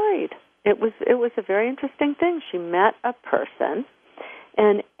married. It was a very interesting thing. She met a person,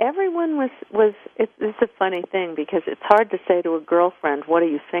 and everyone was it's a funny thing because it's hard to say to a girlfriend, what are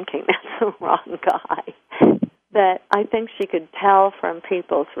you thinking? That's the wrong guy. That I think she could tell from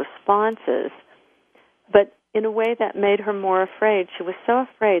people's responses, but in a way that made her more afraid. She was so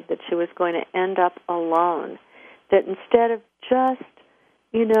afraid that she was going to end up alone, that instead of just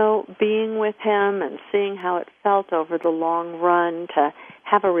being with him and seeing how it felt over the long run to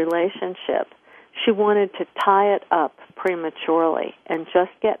have a relationship, she wanted to tie it up prematurely and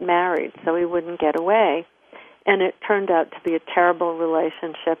just get married so he wouldn't get away. And it turned out to be a terrible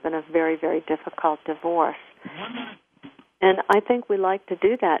relationship and a very, very difficult divorce. And I think we like to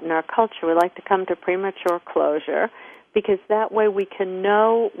do that in our culture. We like to come to premature closure because that way we can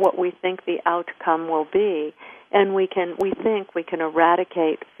know what we think the outcome will be, and we think we can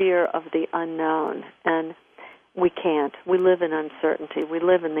eradicate fear of the unknown. And we can't. We live in uncertainty. We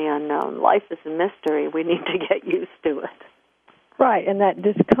live in the unknown. Life is a mystery. We need to get used to it. Right, and that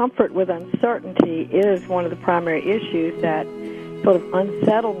discomfort with uncertainty is one of the primary issues that sort of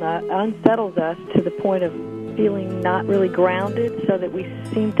unsettles us to the point of feeling not really grounded, so that we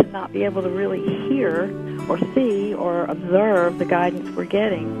seem to not be able to really hear or see or observe the guidance we're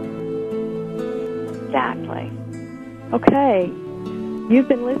getting. Exactly. Okay. You've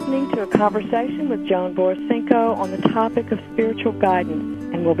been listening to a conversation with Joan Borysenko on the topic of spiritual guidance,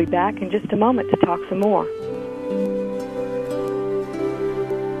 and we'll be back in just a moment to talk some more.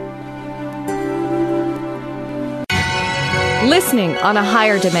 Listening on a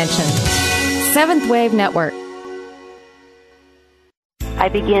higher dimension. Seventh Wave Network. I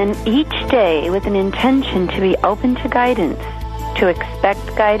begin each day with an intention to be open to guidance, to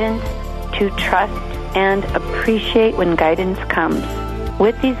expect guidance, to trust and appreciate when guidance comes.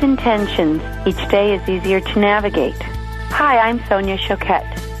 With these intentions, each day is easier to navigate. Hi, I'm Sonia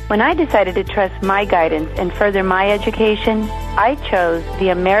Choquette. When I decided to trust my guidance and further my education, I chose the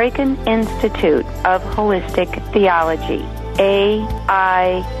American Institute of Holistic Theology, AIHT.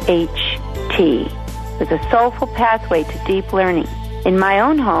 with a soulful pathway to deep learning. In my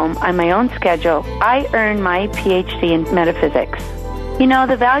own home, on my own schedule, I earned my PhD in metaphysics. You know,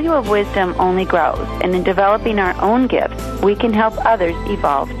 the value of wisdom only grows, and in developing our own gifts, we can help others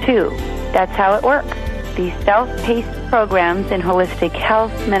evolve too. That's how it works. These self-paced programs in holistic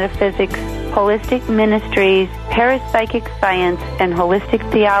health, metaphysics, holistic ministries, parapsychic science, and holistic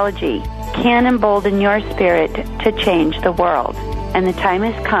theology can embolden your spirit to change the world. And the time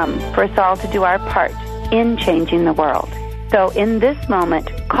has come for us all to do our part in changing the world. So in this moment,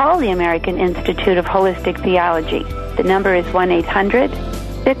 call the American Institute of Holistic Theology. The number is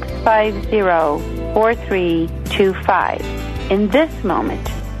 1-800-650-4325. In this moment,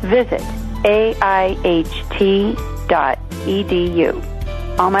 visit aiht.edu.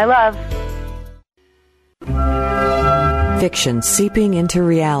 All my love. Fiction seeping into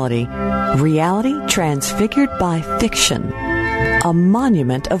reality. Reality transfigured by fiction. A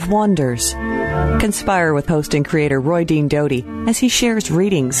monument of wonders. Conspire with host and creator Roy Dean Doty as he shares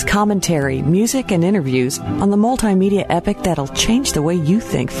readings, commentary, music, and interviews on the multimedia epic that'll change the way you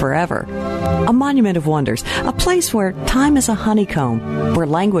think forever. A monument of wonders, a place where time is a honeycomb, where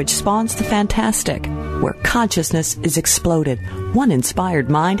language spawns the fantastic, where consciousness is exploded, one inspired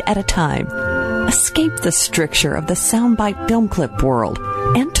mind at a time. Escape the stricture of the soundbite film clip world.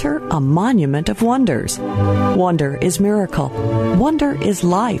 Enter a monument of wonders. Wonder is miracle. Wonder is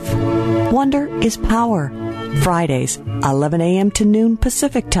life. Wonder is power. Fridays, 11 a.m. to noon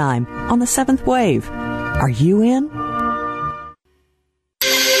Pacific Time on the 7th Wave. Are you in?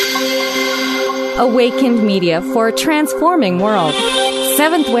 Awakened media for a transforming world.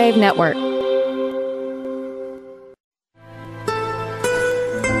 7th Wave Network.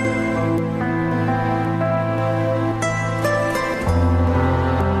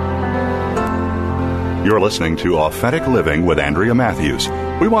 You're listening to Authentic Living with Andrea Matthews.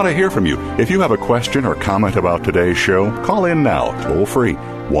 We want to hear from you. If you have a question or comment about today's show, call in now, toll free,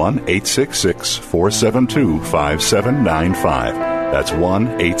 1-866-472-5795. That's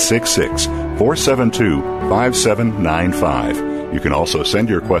 1-866-472-5795. You can also send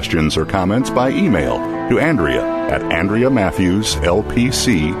your questions or comments by email to Andrea at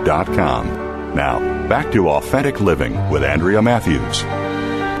AndreaMatthewsLPC.com. Now, back to Authentic Living with Andrea Matthews.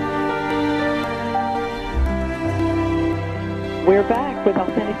 We're back with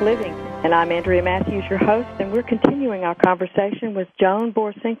Authentic Living, and I'm Andrea Matthews, your host, and we're continuing our conversation with Joan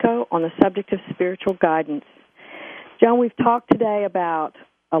Borysenko on the subject of spiritual guidance. Joan, we've talked today about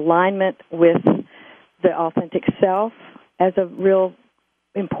alignment with the authentic self as a real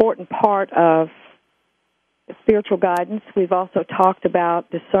important part of spiritual guidance. We've also talked about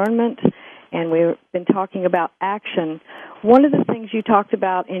discernment, and we've been talking about action. One of the things you talked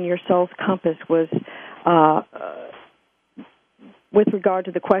about in your Soul's Compass was with regard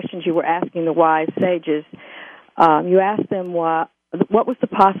to the questions you were asking the wise sages. You asked them what was the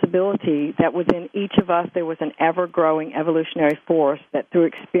possibility that within each of us there was an ever-growing evolutionary force that through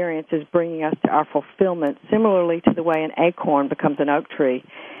experience is bringing us to our fulfillment, similarly to the way an acorn becomes an oak tree.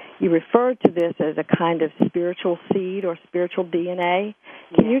 You referred to this as a kind of spiritual seed or spiritual DNA.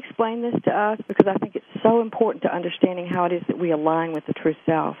 Can you explain this to us? Because I think it's so important to understanding how it is that we align with the true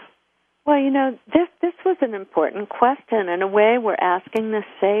self. Well, you know, this was an important question. In a way, we're asking the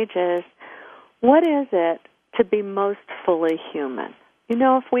sages, what is it to be most fully human? You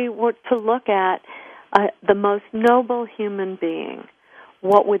know, if we were to look at the most noble human being,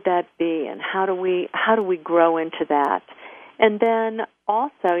 what would that be, and how do we grow into that? And then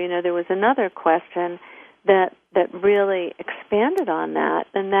also, you know, there was another question that really expanded on that,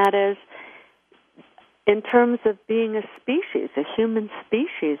 and that is, in terms of being a species, a human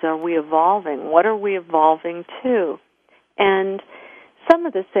species, are we evolving? What are we evolving to? And some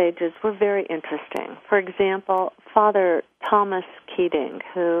of the sages were very interesting. For example, Father Thomas Keating,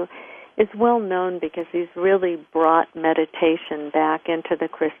 who is well known because he's really brought meditation back into the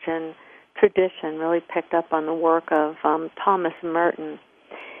Christian tradition, really picked up on the work of Thomas Merton.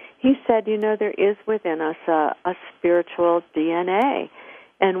 He said, you know, there is within us a spiritual DNA.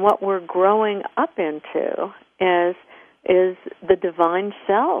 And what we're growing up into is the divine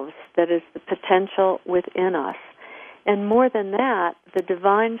selves that is the potential within us. And more than that, the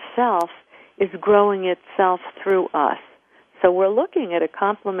divine self is growing itself through us. So we're looking at a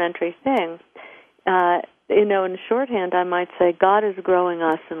complementary thing. You know, in shorthand, I might say God is growing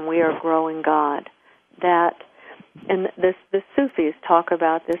us and we are growing God. And the Sufis talk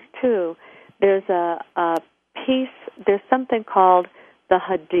about this too. There's a piece, there's something called the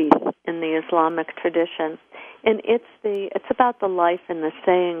Hadith in the Islamic tradition, and it's about the life and the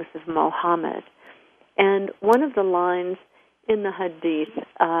sayings of Muhammad. And one of the lines in the Hadith,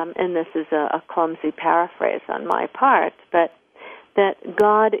 and this is a clumsy paraphrase on my part, but that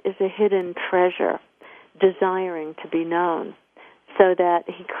God is a hidden treasure desiring to be known, so that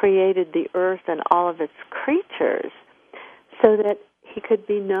he created the earth and all of its creatures so that he could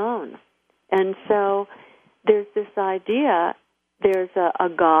be known. And so there's this idea, there's a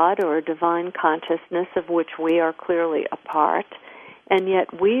God or a divine consciousness of which we are clearly a part, and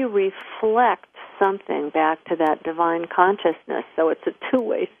yet we reflect something back to that divine consciousness. So it's a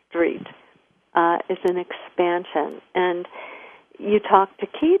two-way street. It's an expansion. And you talk to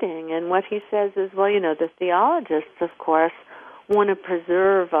Keating, and what he says is, well, the theologists, of course, want to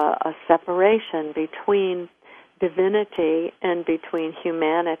preserve a separation between divinity and between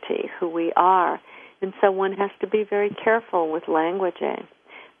humanity, who we are. And so one has to be very careful with languaging.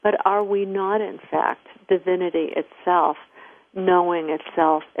 But are we not, in fact, divinity itself, knowing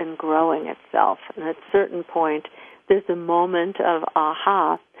itself and growing itself? And at a certain point, there's a moment of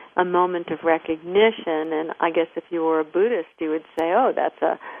aha, a moment of recognition, and I guess if you were a Buddhist, you would say, oh, that's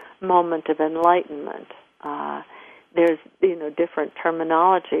a moment of enlightenment. There's, different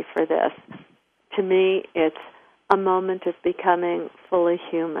terminology for this. To me, it's a moment of becoming fully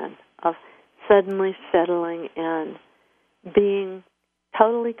human, of suddenly settling in, being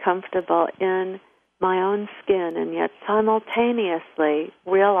totally comfortable in my own skin, and yet simultaneously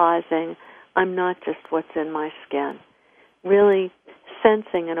realizing I'm not just what's in my skin. Really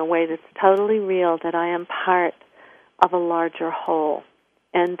sensing in a way that's totally real that I am part of a larger whole,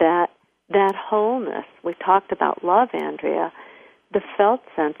 and that wholeness, we talked about love, Andrea, the felt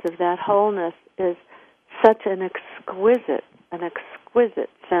sense of that wholeness is such an exquisite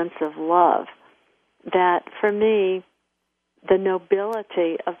sense of love that for me, the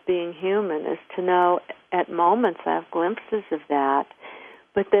nobility of being human is to know at moments I have glimpses of that,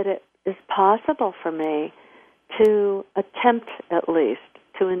 but that it is possible for me to attempt at least,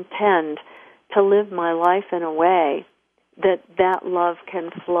 to intend to live my life in a way that love can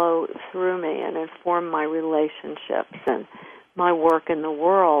flow through me and inform my relationships and my work in the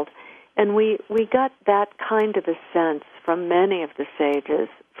world. And we got that kind of a sense from many of the sages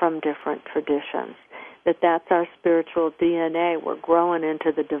from different traditions, that's our spiritual DNA. We're growing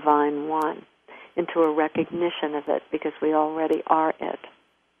into the divine one, into a recognition of it because we already are it.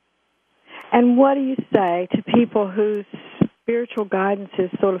 And what do you say to people whose spiritual guidance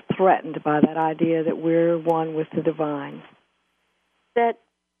is sort of threatened by that idea that we're one with the divine? That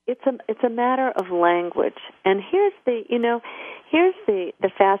it's a matter of language. And here's the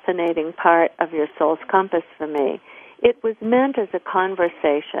fascinating part of your soul's compass for me. It was meant as a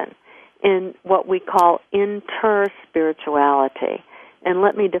conversation in what we call inter-spirituality. And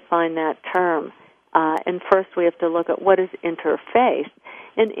let me define that term. And first we have to look at what is interfaith.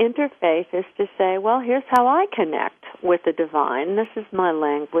 And interfaith is to say, well, here's how I connect with the divine. This is my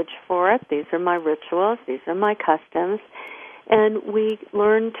language for it. These are my rituals. These are my customs. And we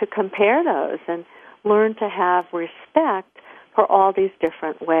learn to compare those and learn to have respect for all these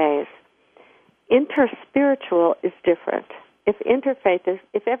different ways. Interspiritual is different. If interfaith is,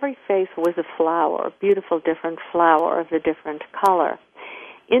 if every faith was a flower, a beautiful different flower of a different color,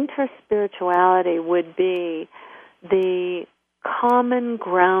 interspirituality would be the common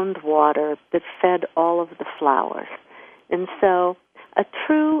groundwater that fed all of the flowers. And so a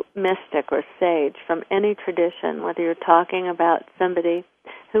true mystic or sage from any tradition, whether you're talking about somebody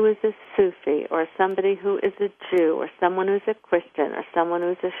who is a Sufi or somebody who is a Jew or someone who's a Christian or someone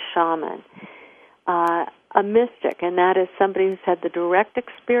who's a shaman, a mystic, and that is somebody who's had the direct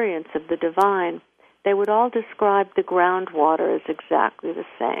experience of the divine, they would all describe the groundwater as exactly the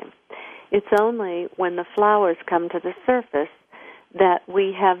same. It's only when the flowers come to the surface that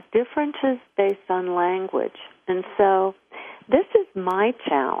we have differences based on language. And so this is my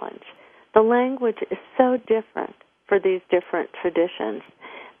challenge. The language is so different for these different traditions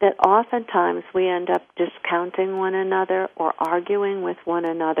that oftentimes we end up discounting one another or arguing with one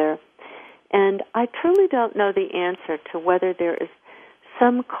another. And I truly don't know the answer to whether there is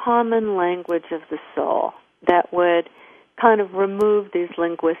some common language of the soul that would kind of remove these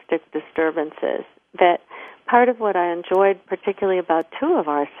linguistic disturbances. That part of what I enjoyed particularly about two of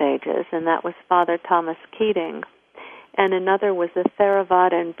our sages, and that was Father Thomas Keating, and another was a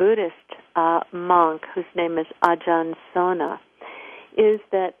Theravadan Buddhist monk whose name is Ajahn Sona, is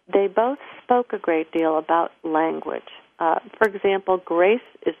that they both spoke a great deal about language. For example, grace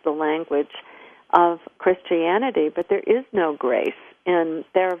is the language of Christianity, but there is no grace in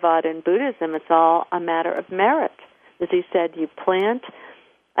Theravadan Buddhism. It's all a matter of merit. As he said, you plant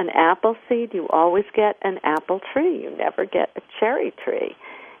an apple seed, you always get an apple tree. You never get a cherry tree.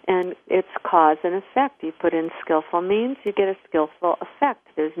 And it's cause and effect. You put in skillful means, you get a skillful effect.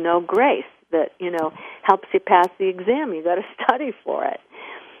 There's no grace that, helps you pass the exam. You've got to study for it.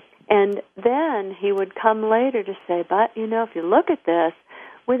 And then he would come later to say, but, if you look at this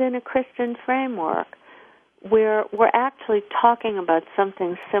within a Christian framework, we're actually talking about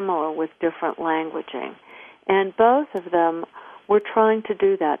something similar with different languaging. And both of them were trying to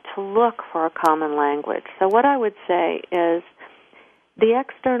do that, to look for a common language. So what I would say is the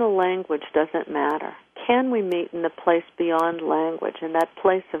external language doesn't matter. Can we meet in the place beyond language, in that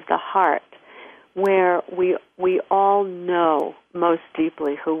place of the heart, where we all know most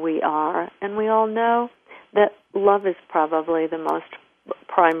deeply who we are, and we all know that love is probably the most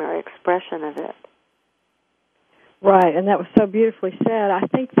primary expression of it. Right, and that was so beautifully said. I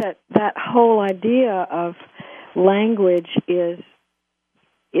think that whole idea of language is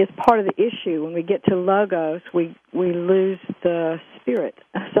part of the issue. When we get to logos, we lose the spirit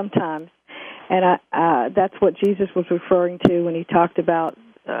sometimes, and that's what Jesus was referring to when he talked about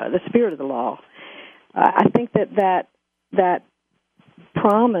the spirit of the law. I think that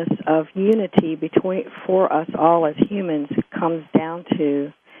promise of unity for us all as humans comes down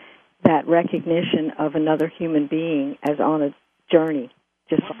to that recognition of another human being as on a journey,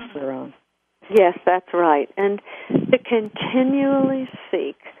 just like their own. Yes, that's right. And to continually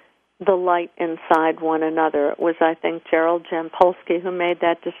seek the light inside one another. It was, I think, Gerald Jampolsky who made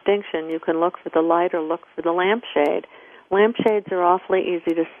that distinction. You can look for the light or look for the lampshade. Lampshades are awfully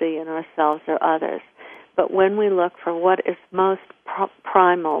easy to see in ourselves or others. But when we look for what is most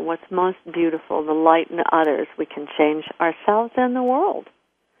primal, what's most beautiful, the light in others, we can change ourselves and the world.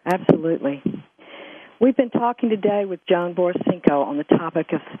 Absolutely. We've been talking today with Joan Borysenko on the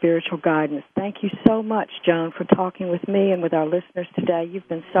topic of spiritual guidance. Thank you so much, Joan, for talking with me and with our listeners today. You've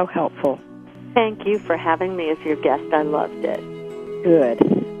been so helpful. Thank you for having me as your guest. I loved it. Good.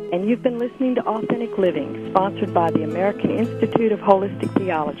 And you've been listening to Authentic Living, sponsored by the American Institute of Holistic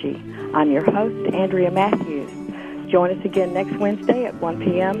Theology. I'm your host, Andrea Matthews. Join us again next Wednesday at 1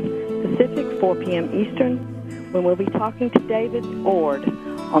 p.m. Pacific, 4 p.m. Eastern, when we'll be talking to David Ord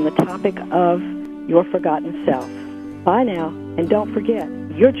on the topic of your forgotten self. Bye now, and don't forget,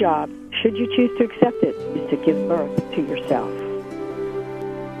 your job, should you choose to accept it, is to give birth to yourself.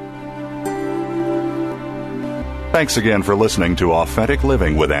 Thanks again for listening to Authentic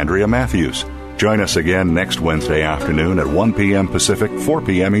Living with Andrea Matthews. Join us again next Wednesday afternoon at 1 p.m. Pacific, 4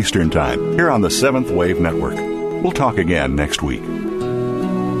 p.m. Eastern Time, here on the Seventh Wave Network. We'll talk again next week.